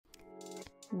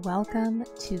Welcome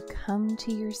to Come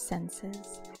to Your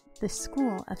Senses, the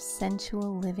School of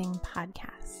Sensual Living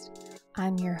podcast.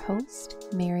 I'm your host,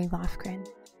 Mary Lofgren.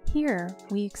 Here,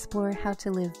 we explore how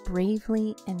to live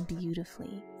bravely and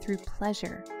beautifully through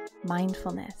pleasure,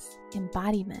 mindfulness,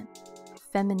 embodiment,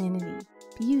 femininity,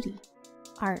 beauty,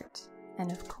 art,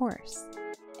 and of course,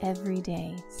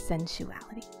 everyday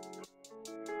sensuality.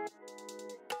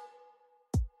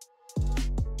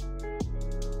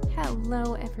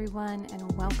 Hello, everyone,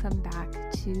 and welcome back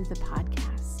to the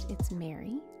podcast. It's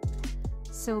Mary.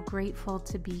 So grateful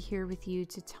to be here with you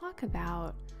to talk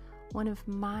about one of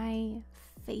my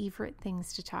favorite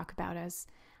things to talk about. As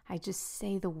I just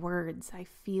say the words, I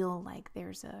feel like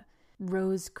there's a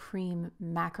rose cream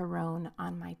macaron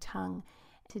on my tongue.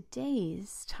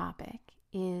 Today's topic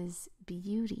is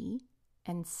beauty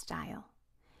and style,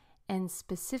 and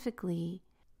specifically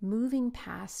moving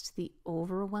past the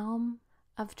overwhelm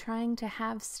of trying to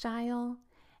have style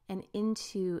and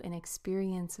into an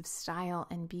experience of style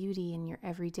and beauty in your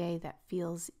everyday that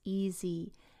feels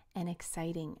easy and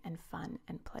exciting and fun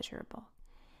and pleasurable.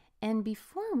 And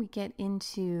before we get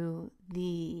into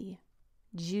the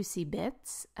juicy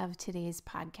bits of today's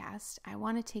podcast, I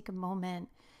want to take a moment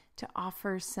to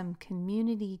offer some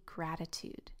community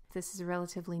gratitude. This is a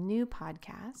relatively new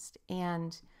podcast,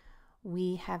 and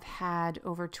we have had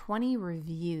over 20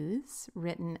 reviews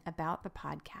written about the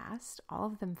podcast, all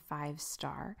of them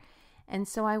 5-star. And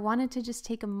so I wanted to just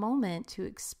take a moment to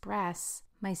express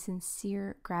my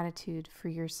sincere gratitude for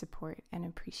your support and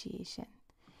appreciation.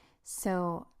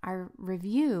 So our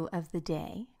review of the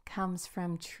day comes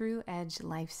from True Edge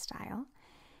Lifestyle.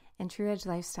 And True Edge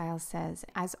Lifestyle says,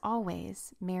 as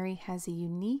always, Mary has a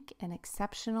unique and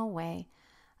exceptional way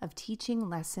of teaching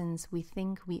lessons we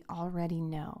think we already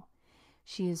know.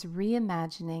 She is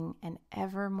reimagining an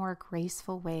ever more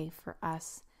graceful way for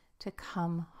us to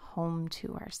come home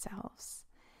to ourselves.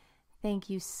 Thank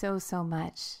you so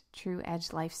much, True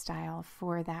Edge Lifestyle,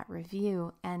 for that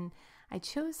review. And I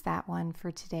chose that one for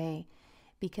today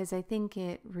because I think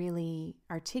it really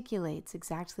articulates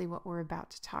exactly what we're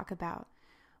about to talk about,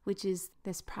 which is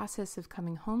this process of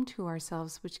coming home to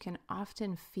ourselves, which can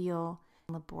often feel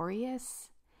laborious,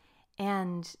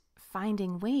 and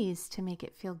finding ways to make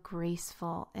it feel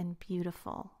graceful and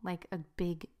beautiful, like a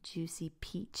big, juicy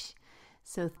peach.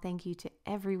 So thank you to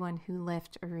everyone who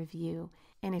left a review.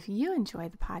 And if you enjoy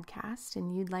the podcast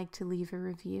and you'd like to leave a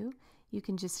review, you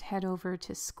can just head over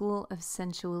to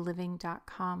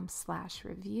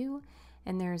schoolofsensualliving.com/review.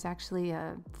 And there's actually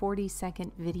a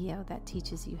 40-second video that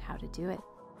teaches you how to do it.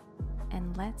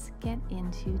 And let's get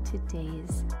into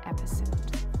today's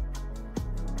episode.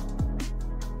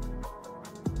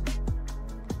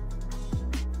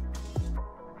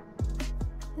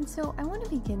 And so I want to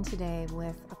begin today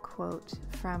with a quote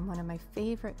from one of my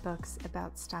favorite books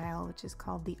about style, which is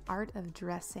called The Art of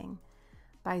Dressing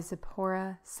by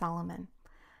Zipporah Solomon.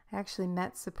 I actually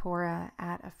met Zipporah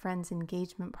at a friend's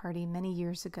engagement party many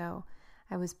years ago.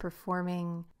 I was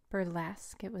performing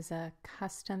burlesque. It was a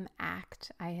custom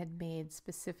act I had made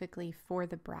specifically for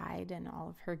the bride and all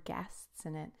of her guests,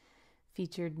 and it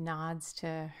featured nods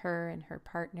to her and her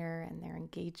partner and their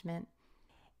engagement.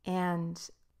 And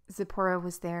Zipporah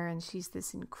was there, and she's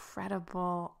this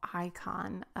incredible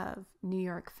icon of New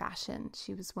York fashion.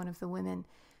 She was one of the women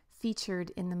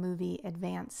featured in the movie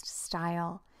Advanced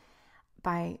Style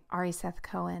by Ari Seth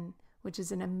Cohen, which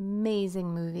is an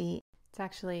amazing movie. It's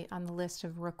actually on the list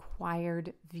of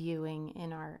required viewing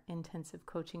in our intensive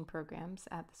coaching programs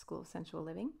at the School of Sensual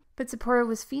Living. But Zipporah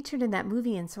was featured in that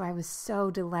movie, and so I was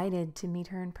so delighted to meet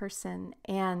her in person.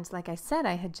 And like I said,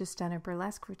 I had just done a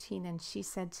burlesque routine, and she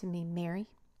said to me, Mary,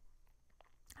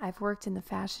 I've worked in the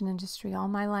fashion industry all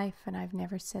my life, and I've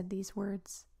never said these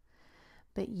words,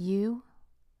 but you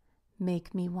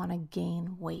make me want to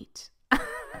gain weight.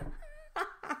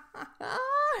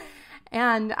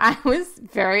 And I was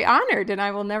very honored, and I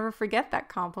will never forget that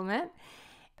compliment.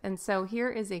 And so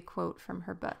here is a quote from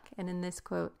her book. And in this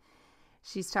quote,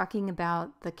 she's talking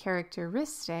about the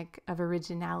characteristic of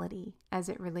originality as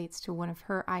it relates to one of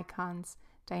her icons,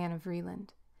 Diana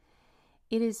Vreeland.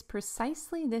 It is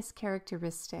precisely this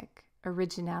characteristic,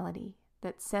 originality,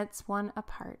 that sets one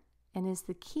apart and is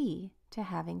the key to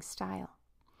having style.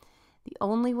 The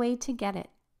only way to get it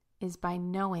is by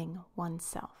knowing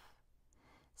oneself.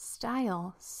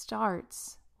 Style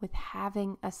starts with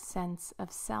having a sense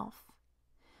of self,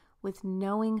 with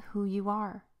knowing who you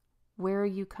are, where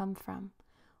you come from,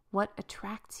 what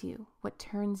attracts you, what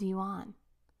turns you on.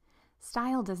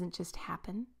 Style doesn't just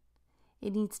happen.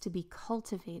 It needs to be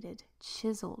cultivated,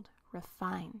 chiseled,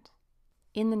 refined.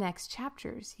 In the next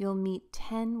chapters, you'll meet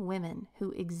 10 women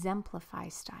who exemplify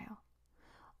style.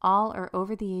 All are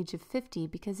over the age of 50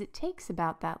 because it takes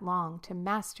about that long to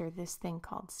master this thing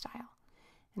called style.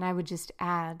 And I would just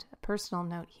add a personal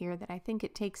note here that I think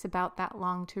it takes about that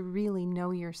long to really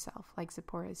know yourself, like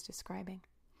Zipporah is describing.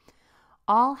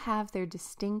 All have their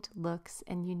distinct looks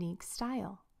and unique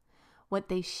style. What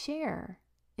they share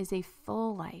is a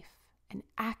full life, an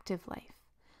active life,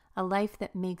 a life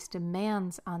that makes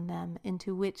demands on them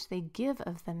into which they give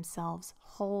of themselves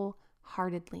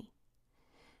wholeheartedly.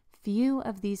 Few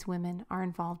of these women are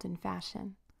involved in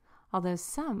fashion, although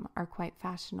some are quite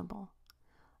fashionable.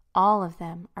 All of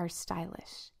them are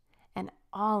stylish, and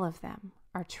all of them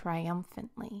are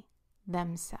triumphantly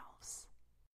themselves.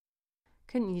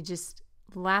 Couldn't you just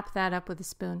lap that up with a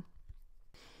spoon?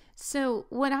 So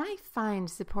what I find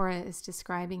Zipporah is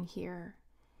describing here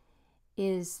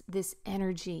is this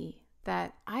energy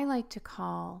that I like to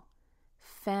call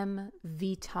femme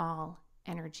vitale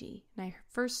energy. And I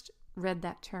first read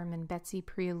that term in Betsy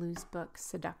Priolou's book,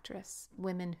 Seductress,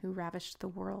 Women Who Ravished the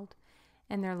World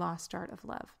and Their Lost Art of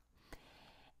Love.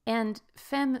 And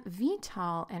femme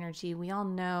vitale energy, we all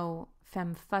know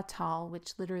femme fatale,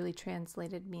 which literally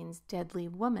translated means deadly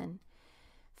woman.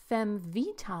 Femme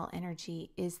vitale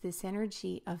energy is this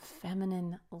energy of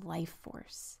feminine life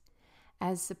force.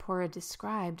 As Zipporah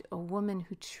described, a woman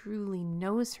who truly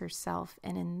knows herself,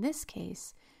 and in this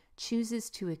case, chooses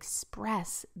to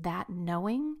express that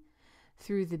knowing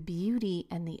through the beauty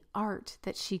and the art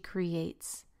that she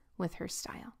creates with her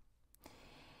style.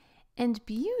 And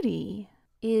beauty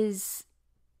is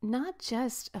not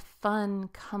just a fun,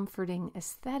 comforting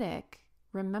aesthetic,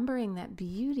 remembering that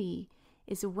beauty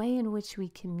is a way in which we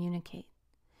communicate.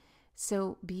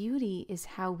 So beauty is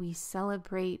how we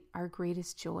celebrate our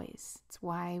greatest joys. It's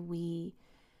why we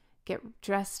get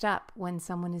dressed up when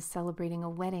someone is celebrating a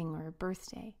wedding or a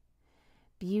birthday.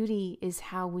 Beauty is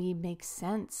how we make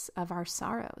sense of our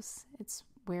sorrows. It's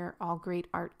where all great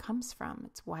art comes from.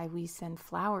 It's why we send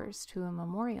flowers to a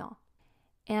memorial.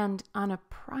 And on a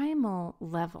primal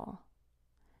level,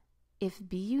 if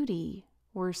beauty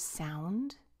were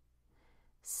sound,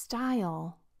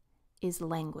 style is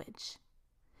language.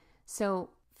 So,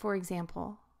 for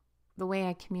example, the way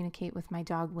I communicate with my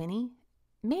dog Winnie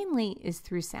mainly is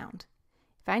through sound.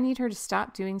 If I need her to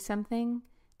stop doing something,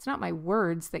 it's not my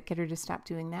words that get her to stop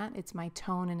doing that. It's my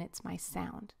tone and it's my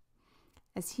sound.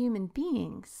 As human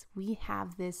beings, we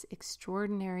have this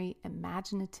extraordinary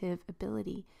imaginative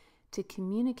ability to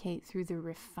communicate through the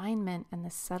refinement and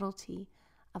the subtlety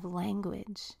of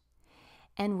language.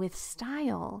 And with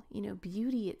style,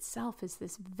 beauty itself is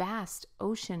this vast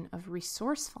ocean of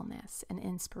resourcefulness and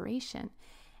inspiration.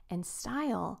 And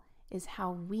style is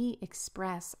how we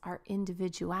express our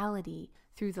individuality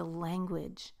through the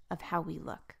language of how we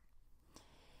look.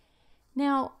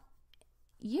 Now,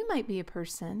 you might be a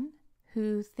person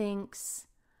who thinks,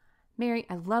 Mary,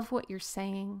 I love what you're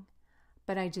saying,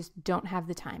 but I just don't have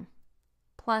the time.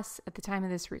 Plus, at the time of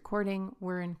this recording,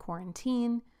 we're in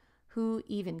quarantine. Who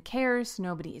even cares?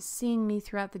 Nobody is seeing me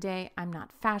throughout the day. I'm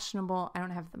not fashionable. I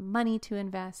don't have the money to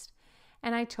invest.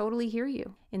 And I totally hear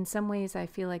you. In some ways, I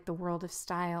feel like the world of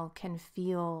style can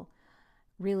feel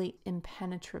really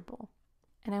impenetrable.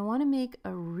 And I want to make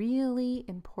a really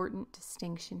important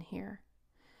distinction here,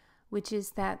 which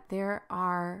is that there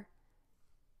are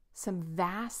some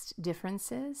vast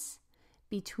differences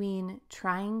between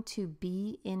trying to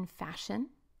be in fashion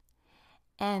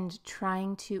and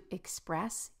trying to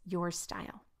express your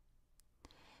style.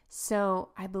 So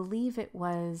I believe it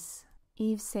was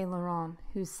Yves Saint Laurent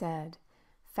who said,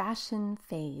 fashion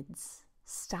fades,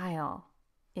 style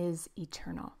is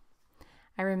eternal.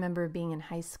 I remember being in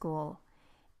high school,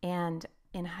 and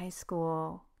in high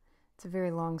school, it's a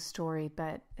very long story,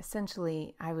 but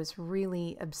essentially I was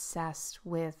really obsessed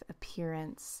with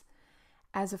appearance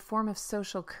as a form of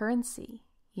social currency.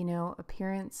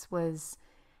 Appearance was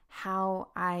how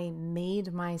I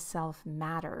made myself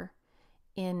matter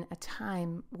in a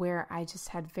time where I just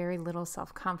had very little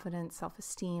self-confidence,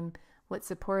 self-esteem, what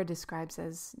Zipporah describes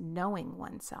as knowing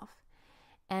oneself.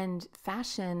 And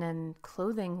fashion and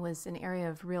clothing was an area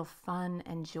of real fun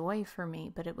and joy for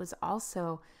me, but it was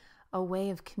also a way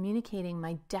of communicating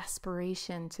my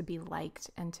desperation to be liked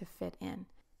and to fit in.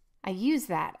 I use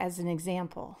that as an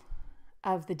example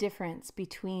of the difference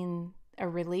between a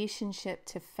relationship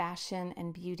to fashion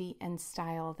and beauty and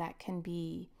style that can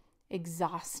be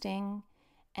exhausting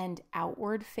and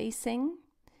outward facing,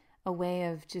 a way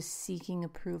of just seeking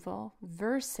approval,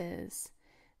 versus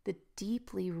the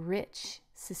deeply rich,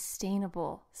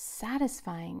 sustainable,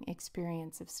 satisfying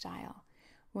experience of style,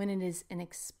 when it is an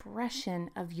expression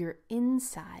of your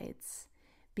insides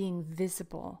being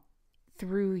visible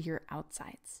through your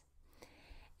outsides.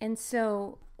 And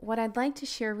so what I'd like to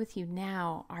share with you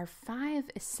now are 5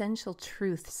 essential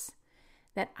truths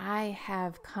that I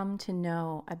have come to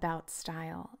know about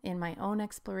style in my own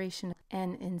exploration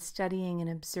and in studying and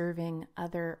observing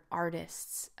other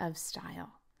artists of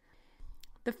style.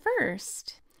 The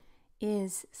first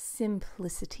is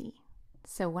simplicity.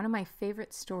 So one of my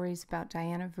favorite stories about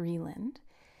Diana Vreeland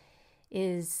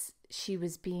is she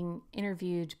was being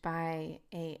interviewed by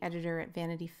an editor at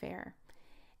Vanity Fair.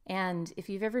 And if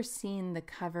you've ever seen the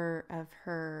cover of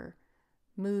her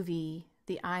movie,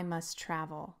 The Eye Must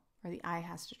Travel, or The Eye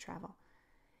Has to Travel,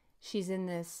 she's in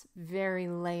this very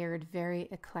layered, very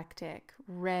eclectic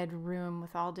red room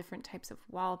with all different types of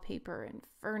wallpaper and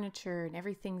furniture, and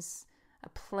everything's a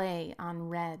play on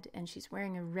red. And she's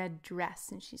wearing a red dress,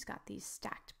 and she's got these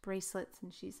stacked bracelets,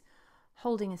 and she's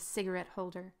holding a cigarette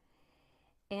holder.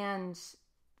 And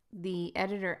the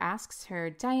editor asks her,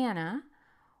 "Diana,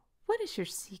 what is your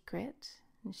secret?"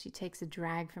 And she takes a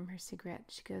drag from her cigarette.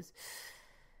 She goes,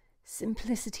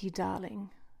 "Simplicity,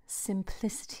 darling.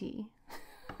 Simplicity."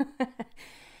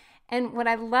 And what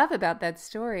I love about that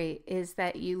story is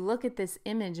that you look at this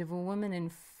image of a woman in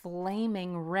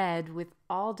flaming red with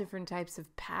all different types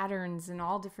of patterns and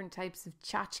all different types of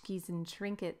tchotchkes and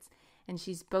trinkets, and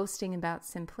she's boasting about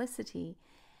simplicity.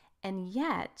 And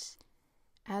yet,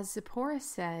 as Zipporah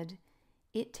said,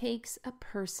 it takes a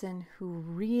person who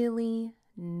really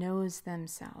knows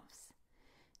themselves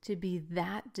to be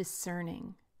that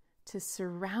discerning, to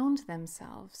surround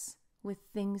themselves with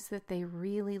things that they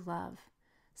really love.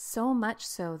 So much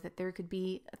so that there could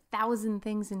be 1,000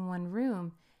 things in one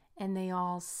room and they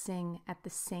all sing at the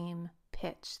same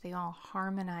pitch. They all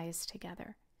harmonize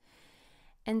together.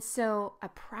 And so a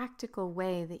practical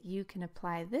way that you can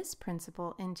apply this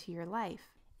principle into your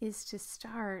life is to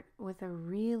start with a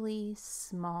really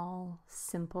small,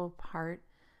 simple part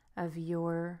of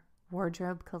your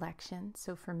wardrobe collection.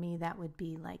 So for me, that would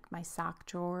be like my sock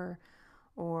drawer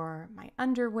or my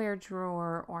underwear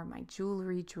drawer or my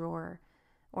jewelry drawer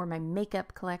or my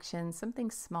makeup collection, something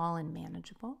small and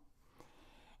manageable.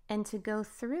 And to go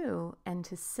through and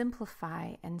to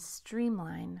simplify and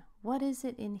streamline, what is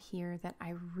it in here that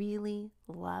I really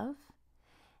love?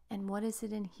 And what is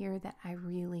it in here that I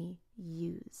really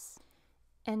use?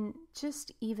 And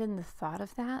just even the thought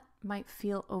of that might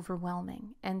feel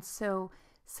overwhelming. And so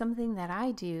something that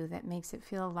I do that makes it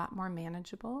feel a lot more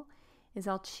manageable is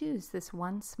I'll choose this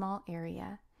one small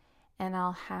area, and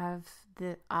I'll have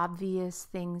the obvious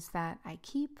things that I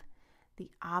keep,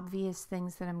 the obvious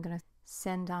things that I'm going to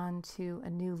send on to a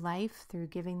new life through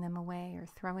giving them away or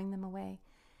throwing them away.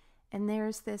 And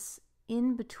there's this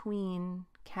in-between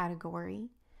category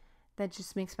that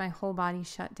just makes my whole body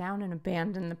shut down and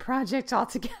abandon the project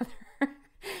altogether.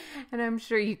 And I'm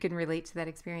sure you can relate to that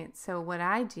experience. So what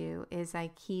I do is I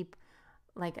keep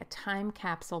like a time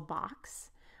capsule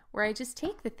box where I just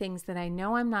take the things that I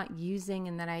know I'm not using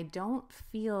and that I don't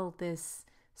feel this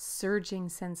surging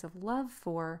sense of love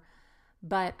for,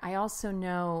 but I also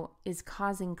know is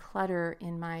causing clutter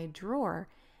in my drawer.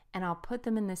 And I'll put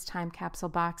them in this time capsule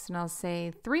box and I'll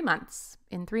say 3 months.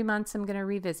 In 3 months, I'm going to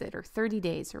revisit, or 30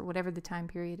 days, or whatever the time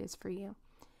period is for you.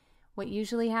 What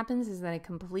usually happens is that I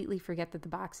completely forget that the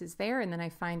box is there, and then I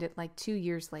find it like 2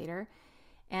 years later.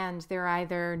 And they're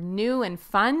either new and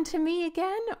fun to me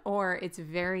again, or it's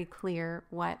very clear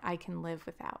what I can live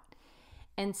without.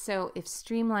 And so if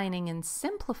streamlining and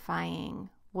simplifying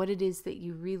what it is that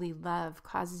you really love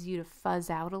causes you to fuzz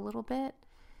out a little bit,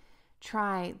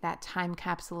 try that time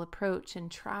capsule approach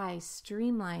and try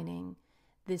streamlining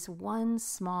this one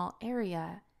small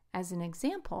area as an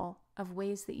example of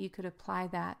ways that you could apply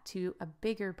that to a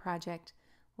bigger project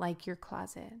like your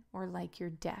closet or like your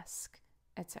desk,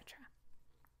 etc.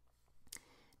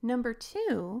 Number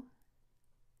 2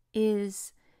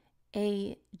 is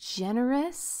a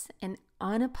generous and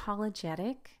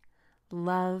unapologetic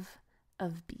love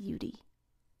of beauty.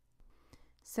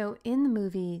 So in the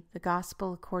movie The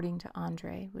Gospel According to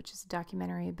Andre, which is a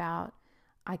documentary about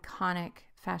iconic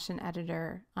fashion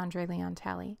editor Andre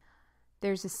Leonteli,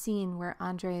 there's a scene where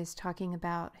Andre is talking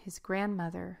about his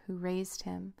grandmother who raised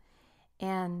him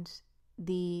and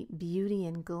the beauty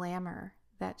and glamour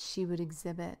that she would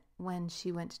exhibit when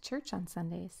she went to church on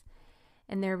Sundays.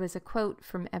 And there was a quote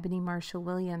from Ebony Marshall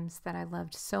Williams that I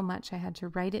loved so much I had to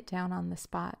write it down on the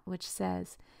spot, which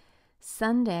says,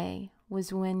 "Sunday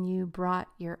was when you brought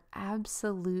your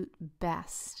absolute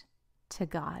best to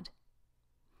God."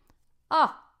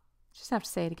 Oh, just have to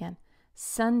say it again.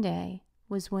 Sunday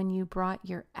was when you brought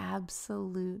your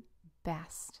absolute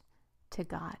best to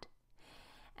God.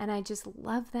 And I just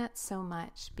love that so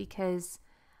much because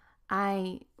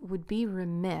I would be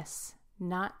remiss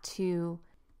not to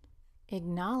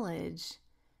acknowledge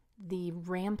the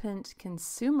rampant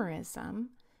consumerism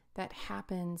that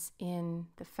happens in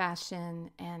the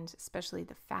fashion and especially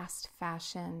the fast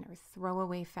fashion or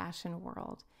throwaway fashion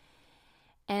world.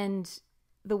 And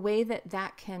the way that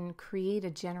that can create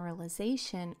a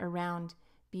generalization around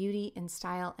beauty and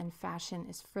style and fashion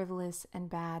is frivolous and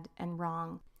bad and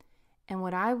wrong. And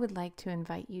what I would like to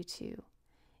invite you to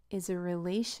is a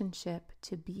relationship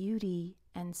to beauty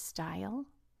and style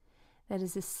that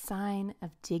is a sign of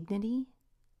dignity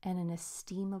and an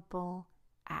esteemable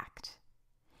act.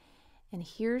 And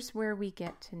here's where we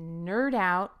get to nerd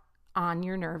out on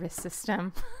your nervous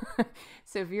system.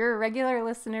 So if you're a regular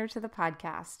listener to the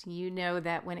podcast, you know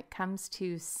that when it comes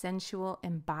to sensual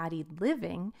embodied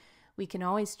living, we can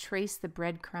always trace the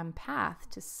breadcrumb path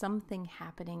to something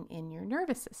happening in your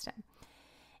nervous system.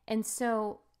 And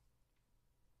so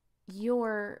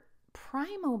your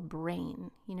primal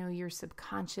brain, your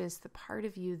subconscious, the part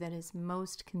of you that is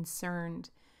most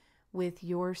concerned with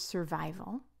your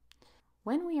survival,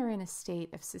 when we are in a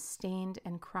state of sustained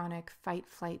and chronic fight,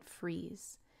 flight,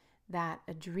 freeze, that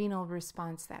adrenal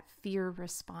response, that fear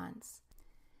response,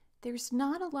 there's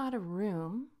not a lot of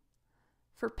room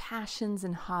for passions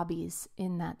and hobbies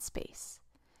in that space.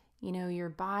 Your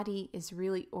body is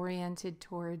really oriented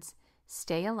towards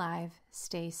stay alive,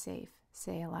 stay safe,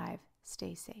 stay alive,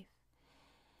 stay safe.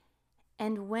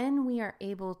 And when we are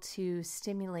able to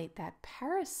stimulate that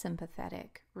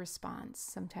parasympathetic response,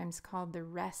 sometimes called the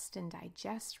rest and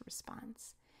digest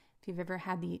response, if you've ever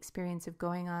had the experience of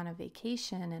going on a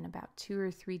vacation and about 2 or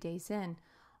 3 days in,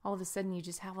 all of a sudden you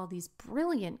just have all these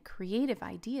brilliant creative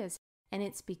ideas. And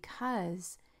it's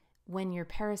because when your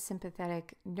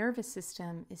parasympathetic nervous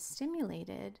system is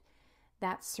stimulated,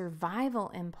 that survival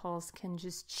impulse can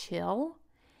just chill.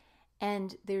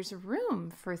 And there's room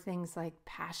for things like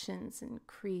passions and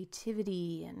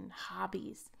creativity and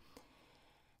hobbies.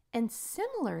 And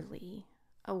similarly,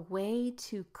 a way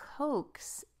to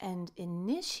coax and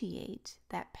initiate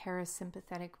that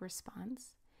parasympathetic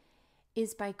response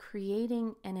is by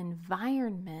creating an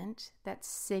environment that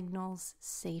signals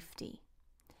safety.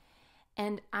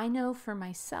 And I know for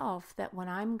myself that when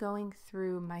I'm going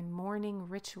through my morning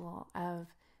ritual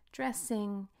of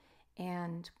dressing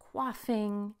and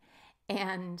coiffing,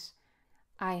 and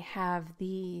I have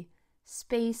the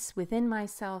space within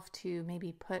myself to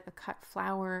maybe put a cut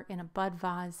flower in a bud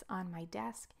vase on my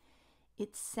desk,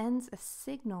 it sends a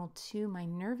signal to my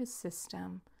nervous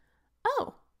system.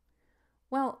 Oh,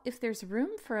 well, if there's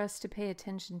room for us to pay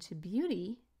attention to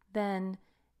beauty, then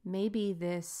maybe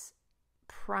this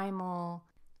primal,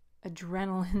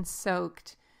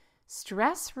 adrenaline-soaked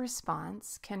stress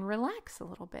response can relax a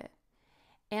little bit.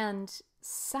 And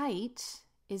sight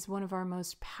is one of our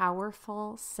most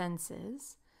powerful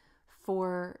senses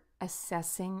for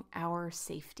assessing our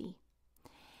safety.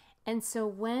 And so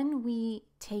when we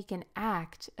take an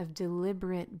act of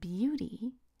deliberate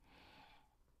beauty,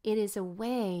 it is a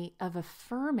way of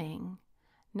affirming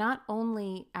not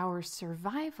only our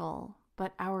survival,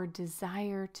 but our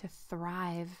desire to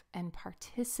thrive and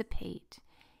participate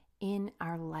in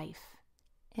our life.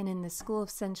 And in the School of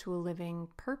Sensual Living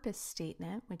purpose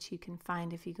statement, which you can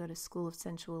find if you go to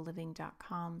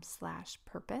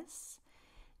schoolofsensualliving.com/purpose,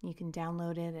 you can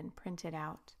download it and print it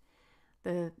out.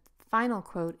 The final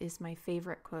quote is my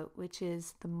favorite quote, which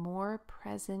is, the more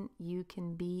present you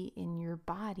can be in your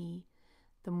body,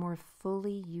 the more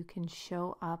fully you can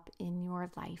show up in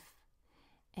your life.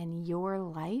 And your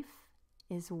life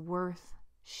is worth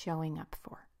showing up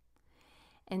for.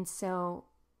 And so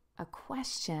a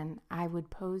question I would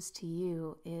pose to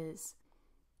you is,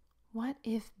 what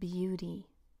if beauty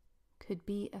could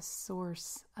be a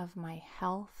source of my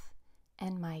health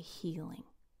and my healing?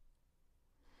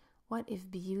 What if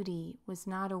beauty was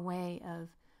not a way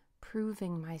of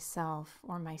proving myself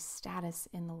or my status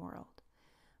in the world,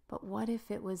 but what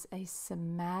if it was a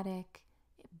somatic,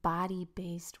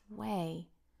 body-based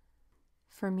way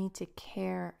for me to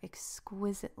care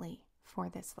exquisitely for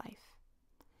this life?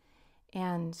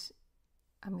 And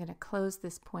I'm going to close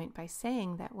this point by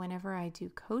saying that whenever I do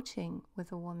coaching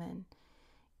with a woman,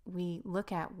 we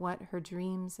look at what her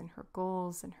dreams and her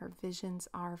goals and her visions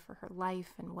are for her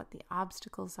life and what the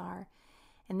obstacles are.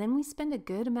 And then we spend a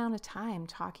good amount of time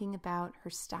talking about her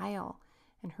style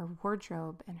and her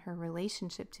wardrobe and her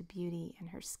relationship to beauty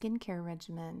and her skincare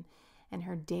regimen and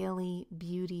her daily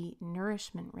beauty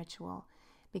nourishment ritual,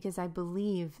 because I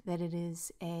believe that it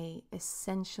is an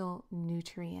essential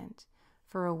nutrient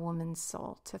for a woman's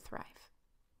soul to thrive.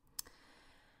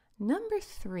 Number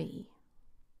 3,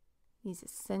 these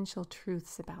essential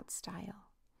truths about style,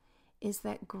 is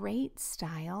that great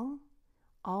style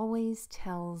always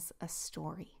tells a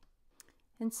story.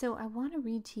 And so I want to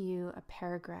read to you a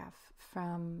paragraph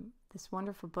from this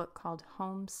wonderful book called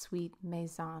Home Sweet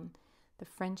Maison, The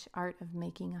French Art of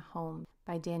Making a Home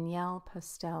by Danielle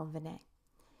Postel-Venet.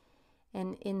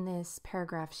 And in this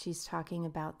paragraph, she's talking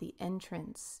about the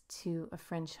entrance to a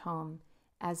French home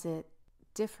as it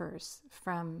differs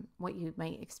from what you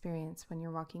might experience when you're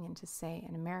walking into, say,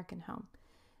 an American home.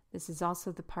 This is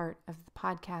also the part of the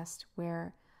podcast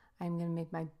where I'm going to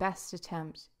make my best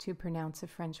attempt to pronounce a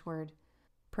French word.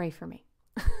 Pray for me.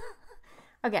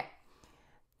 Okay.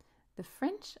 The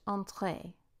French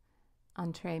entrée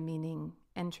meaning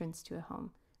entrance to a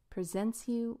home, presents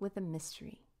you with a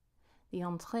mystery. The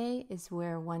entrée is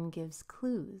where one gives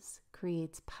clues,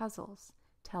 creates puzzles,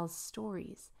 tells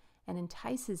stories, and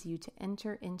entices you to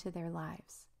enter into their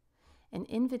lives. An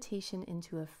invitation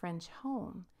into a French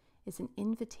home is an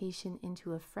invitation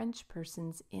into a French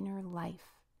person's inner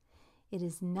life. It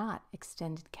is not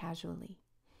extended casually.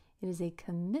 It is a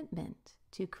commitment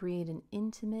to create an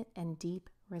intimate and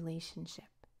deep relationship.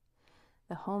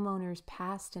 The homeowners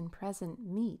past and present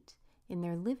meet in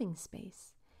their living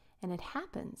space, and it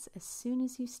happens as soon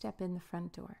as you step in the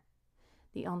front door.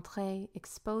 The entrée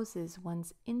exposes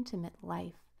one's intimate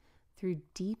life through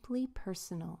deeply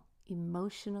personal,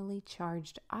 emotionally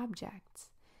charged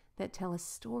objects that tell a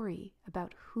story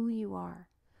about who you are,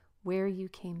 where you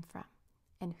came from,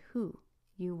 and who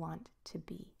you want to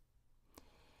be.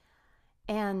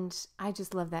 And I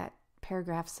just love that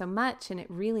paragraph so much, and it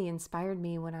really inspired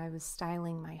me when I was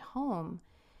styling my home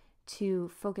to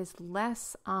focus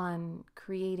less on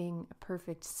creating a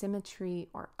perfect symmetry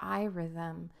or eye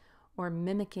rhythm or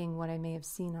mimicking what I may have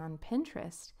seen on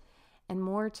Pinterest, and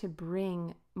more to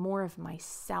bring more of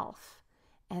myself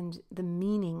and the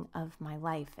meaning of my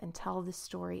life and tell the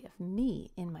story of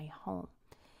me in my home.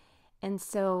 And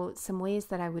so some ways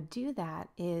that I would do that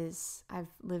is I've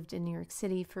lived in New York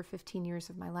City for 15 years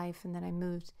of my life, and then I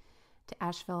moved to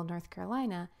Asheville, North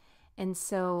Carolina. And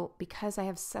so because I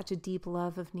have such a deep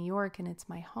love of New York and it's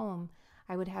my home,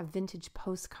 I would have vintage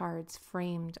postcards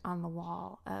framed on the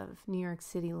wall of New York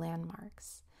City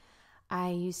landmarks. I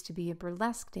used to be a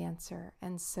burlesque dancer,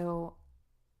 and so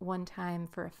one time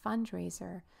for a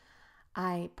fundraiser,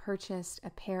 I purchased a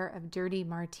pair of Dirty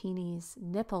Martini's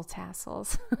nipple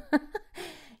tassels,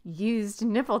 used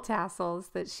nipple tassels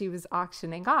that she was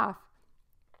auctioning off.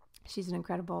 She's an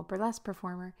incredible burlesque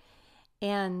performer,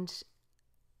 and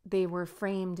they were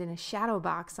framed in a shadow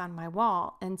box on my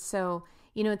wall. And so,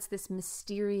 it's this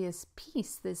mysterious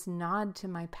piece, this nod to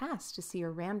my past to see a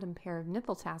random pair of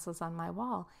nipple tassels on my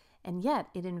wall. And yet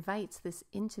it invites this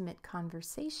intimate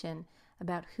conversation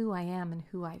about who I am and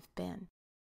who I've been.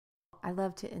 I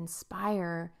love to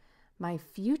inspire my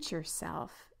future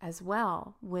self as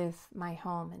well with my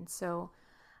home. And so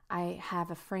I have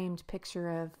a framed picture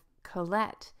of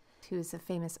Colette, who is a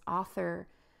famous author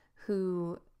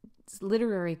whose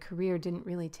literary career didn't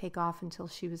really take off until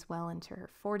she was well into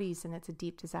her 40s, and it's a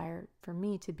deep desire for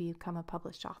me to become a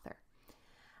published author.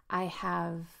 I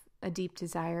have a deep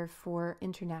desire for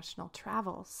international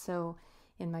travel. So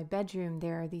in my bedroom,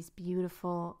 there are these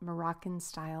beautiful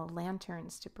Moroccan-style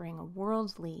lanterns to bring a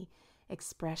worldly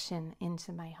expression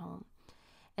into my home.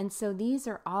 And so these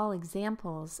are all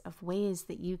examples of ways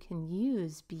that you can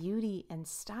use beauty and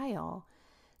style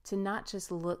to not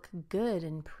just look good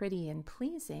and pretty and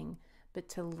pleasing, but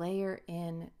to layer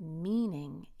in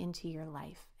meaning into your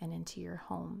life and into your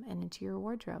home and into your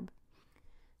wardrobe.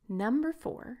 Number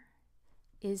 4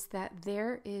 is that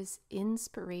there is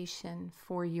inspiration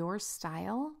for your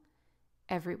style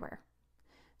everywhere.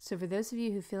 So for those of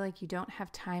you who feel like you don't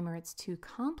have time or it's too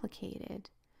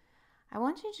complicated, I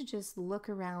want you to just look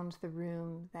around the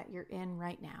room that you're in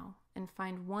right now and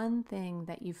find one thing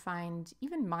that you find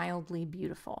even mildly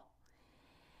beautiful.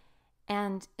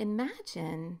 And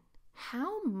imagine,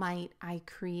 how might I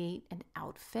create an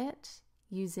outfit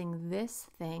using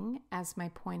this thing as my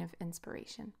point of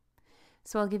inspiration?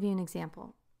 So I'll give you an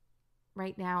example.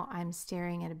 Right now, I'm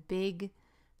staring at a big,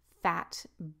 fat,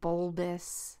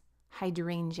 bulbous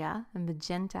hydrangea, a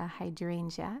magenta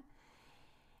hydrangea.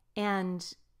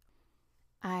 And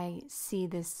I see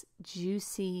this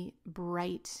juicy,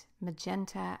 bright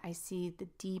magenta. I see the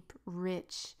deep,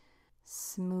 rich,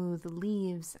 smooth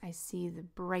leaves. I see the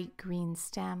bright green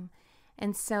stem.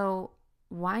 And so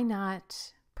why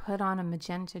not put on a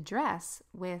magenta dress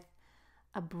with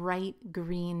a bright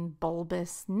green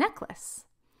bulbous necklace?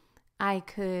 I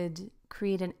could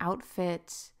create an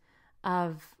outfit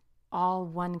of all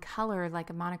one color, like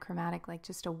a monochromatic, like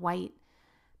just a white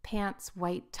pants,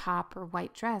 white top, or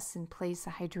white dress, and place a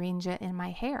hydrangea in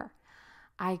my hair.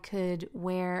 I could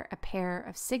wear a pair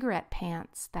of cigarette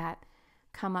pants that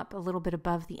come up a little bit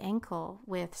above the ankle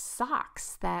with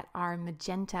socks that are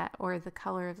magenta or the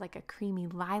color of like a creamy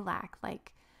lilac,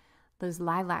 like those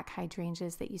lilac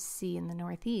hydrangeas that you see in the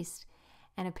Northeast,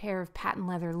 and a pair of patent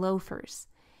leather loafers.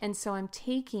 And so I'm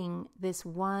taking this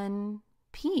one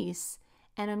piece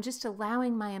and I'm just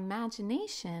allowing my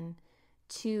imagination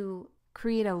to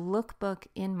create a lookbook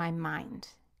in my mind.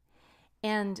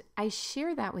 And I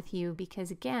share that with you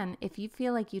because, again, if you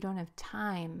feel like you don't have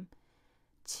time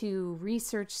to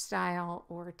research style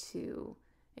or to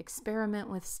experiment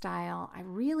with style, I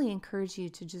really encourage you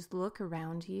to just look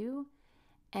around you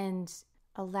and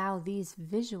allow these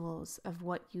visuals of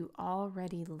what you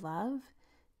already love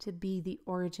to be the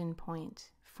origin point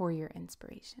for your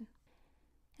inspiration.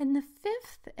 And the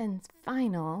fifth and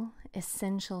final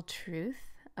essential truth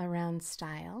around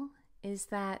style is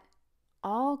that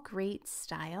all great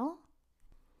style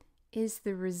is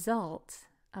the result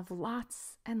of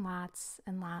lots and lots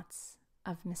and lots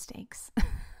of mistakes.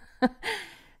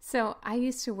 So I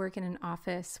used to work in an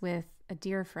office with a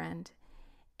dear friend,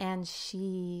 and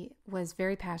she was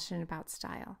very passionate about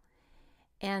style.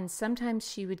 And sometimes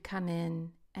she would come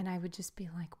in and I would just be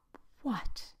like,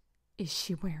 what is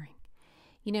she wearing?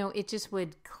 You know, it just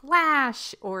would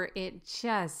clash or it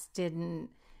just didn't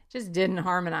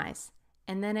harmonize.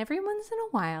 And then every once in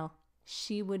a while,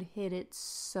 she would hit it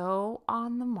so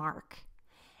on the mark.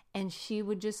 And she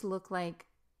would just look like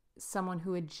someone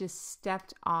who had just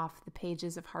stepped off the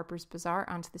pages of Harper's Bazaar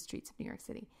onto the streets of New York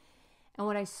City. And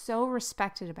what I so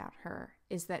respected about her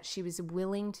is that she was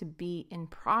willing to be in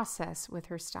process with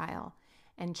her style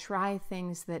and try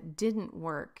things that didn't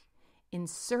work in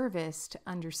service to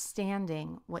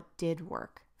understanding what did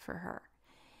work for her.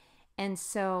 And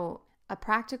so a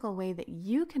practical way that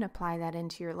you can apply that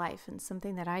into your life, and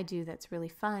something that I do that's really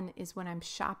fun, is when I'm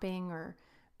shopping or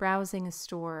browsing a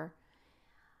store,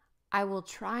 I will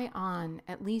try on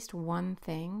at least one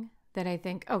thing that I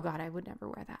think, oh God, I would never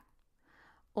wear that.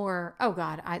 Or, oh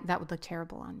God, that would look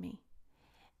terrible on me.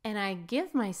 And I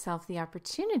give myself the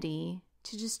opportunity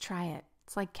to just try it.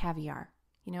 It's like caviar.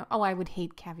 You know, oh, I would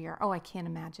hate caviar. Oh, I can't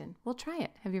imagine. Well, try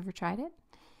it. Have you ever tried it?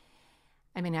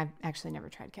 I mean, I've actually never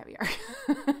tried caviar,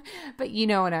 but you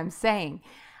know what I'm saying.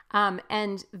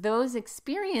 And those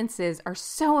experiences are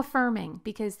so affirming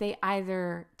because they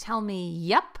either tell me,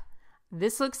 yep,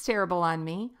 this looks terrible on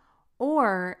me,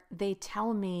 or they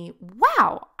tell me,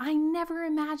 wow, I never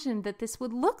imagined that this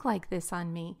would look like this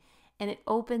on me. And it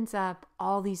opens up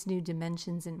all these new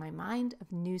dimensions in my mind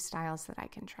of new styles that I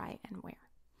can try and wear.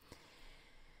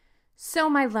 So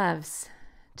my loves,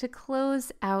 to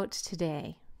close out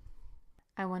today,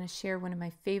 I want to share one of my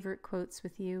favorite quotes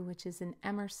with you, which is an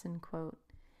Emerson quote.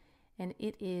 And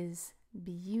it is,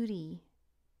 beauty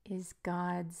is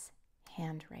God's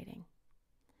handwriting.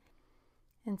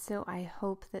 And so I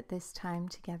hope that this time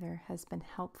together has been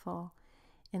helpful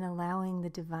in allowing the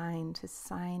divine to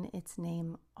sign its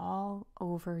name all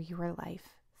over your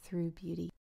life through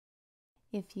beauty.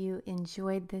 If you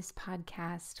enjoyed this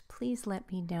podcast, please let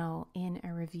me know in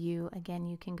a review. Again,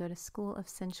 you can go to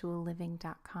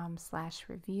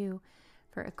schoolofsensualliving.com/review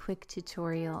for a quick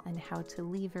tutorial on how to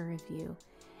leave a review.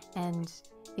 And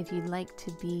if you'd like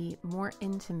to be more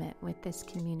intimate with this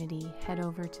community, head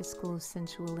over to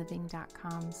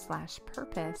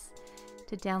schoolofsensualliving.com/purpose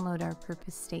to download our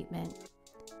purpose statement.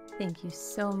 Thank you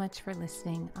so much for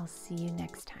listening. I'll see you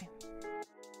next time.